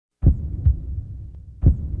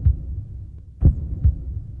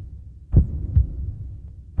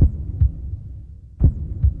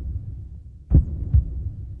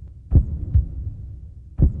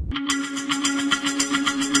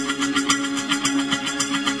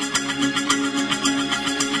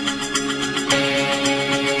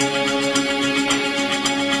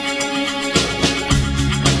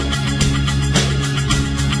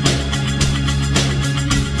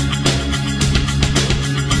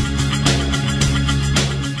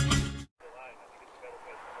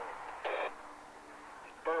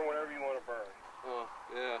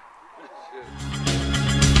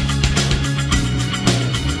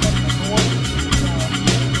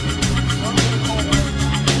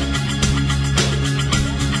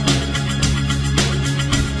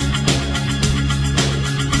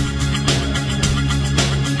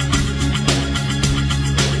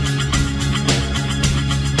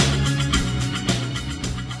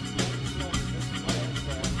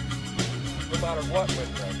matter what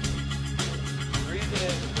wind direction. The reason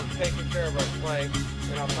is we're taking care of our flank,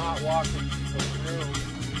 and I'm not walking people through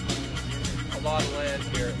a lot of land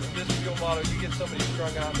here. With this fuel model, you get somebody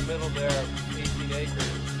strung out in the middle there, 18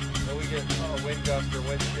 acres, and we get a wind gust or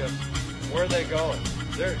wind shift. Where are they going?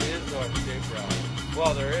 There is no escape route.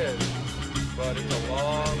 Well, there is, but it's a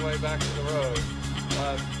long way back to the road.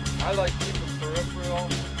 I like to keep it peripheral,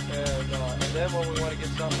 and then when we want to get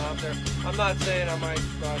something out there, I'm not saying I might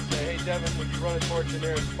say, hey Devin, would you run it towards you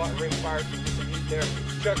there and ring fire to get some heat there,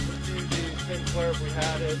 chuck some fuses, spin flare if we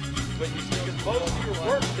had it, but you still get most of your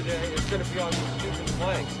work today is going to be on these stupid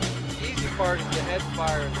flanks. The easy part is the head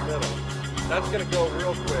fire in the middle. That's going to go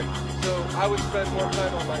real quick. So I would spend more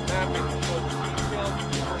time on my mapping to show the detailed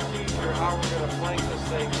procedure, how we're going to flank this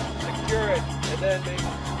thing, secure it, and then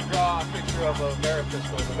maybe draw a picture of a Mara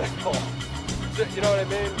pistol in the middle. So, you know what I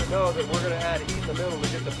mean? To know that we're going to add heat in the middle to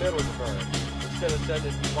get the middle to burn instead of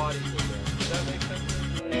sending bodies in there. Does that make sense?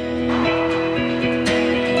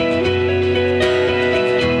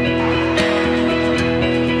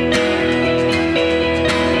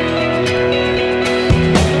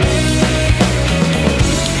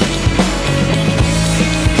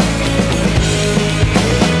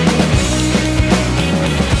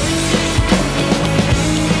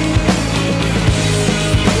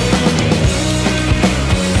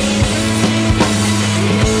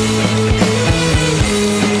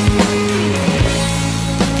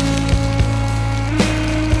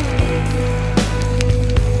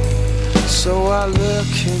 So I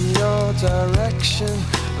look in your direction,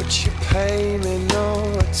 but you pay me no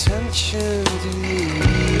attention, do you?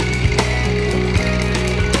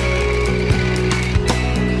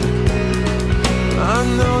 I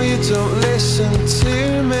know you don't listen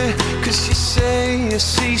to me, 'cause you say you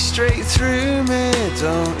see straight through me,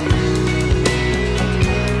 don't you?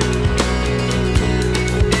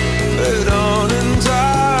 But on and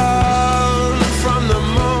on, from the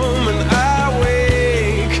moment I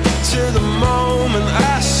wake to the moment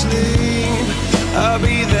I sleep, I'll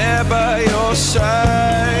be there by your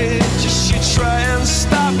side. Just you try and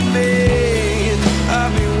stop me,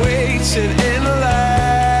 I'll be waiting in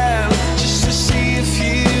line just to see if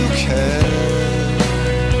you can.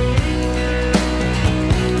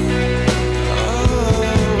 Oh,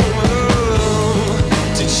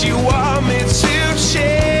 did you want me to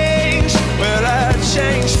change? Well, I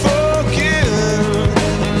changed for good,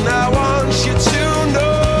 and I want you to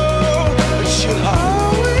know that you'll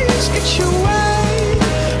always get your way.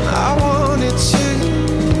 I wanted to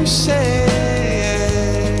say,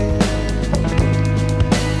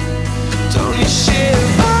 don't you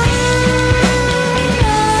shiver?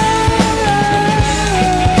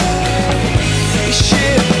 You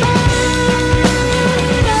shiver.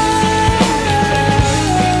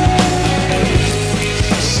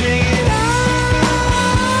 Sing it out.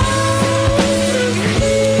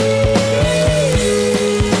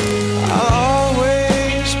 I'll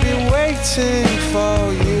always be waiting for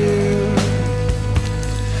you,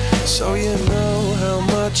 so you know how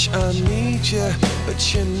much I need you, but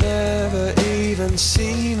you never even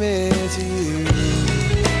see me, do you?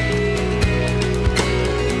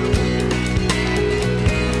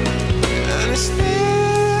 And is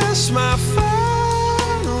this my fault?